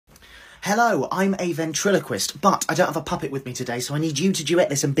Hello, I'm a ventriloquist, but I don't have a puppet with me today, so I need you to duet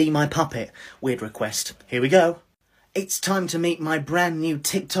this and be my puppet. Weird request. Here we go. It's time to meet my brand new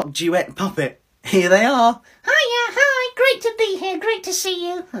TikTok duet puppet. Here they are. Hiya, hi, great to be here, great to see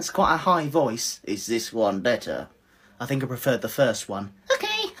you. That's quite a high voice. Is this one better? I think I preferred the first one.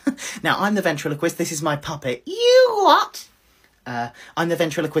 Okay. Now, I'm the ventriloquist, this is my puppet. You what? I'm the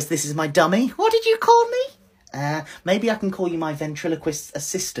ventriloquist, this is my dummy. What did you call me? Maybe I can call you my ventriloquist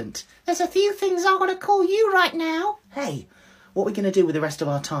assistant. There's a few things I want to call you right now. Hey, what are we going to do with the rest of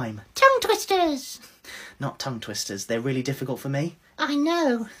our time? Tongue twisters. Not tongue twisters, they're really difficult for me. I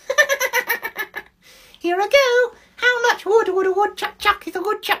know. Here I go. How much wood would a woodchuck chuck if a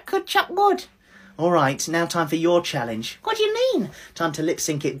woodchuck could chuck wood? All right, now time for your challenge. What do you mean? Time to lip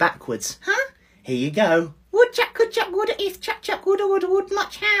sync it backwards. Huh? Here you go. Woodchuck could chuck wood if chuck chuck would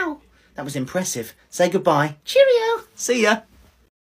much how? That was impressive. Say goodbye. Cheerio. See ya.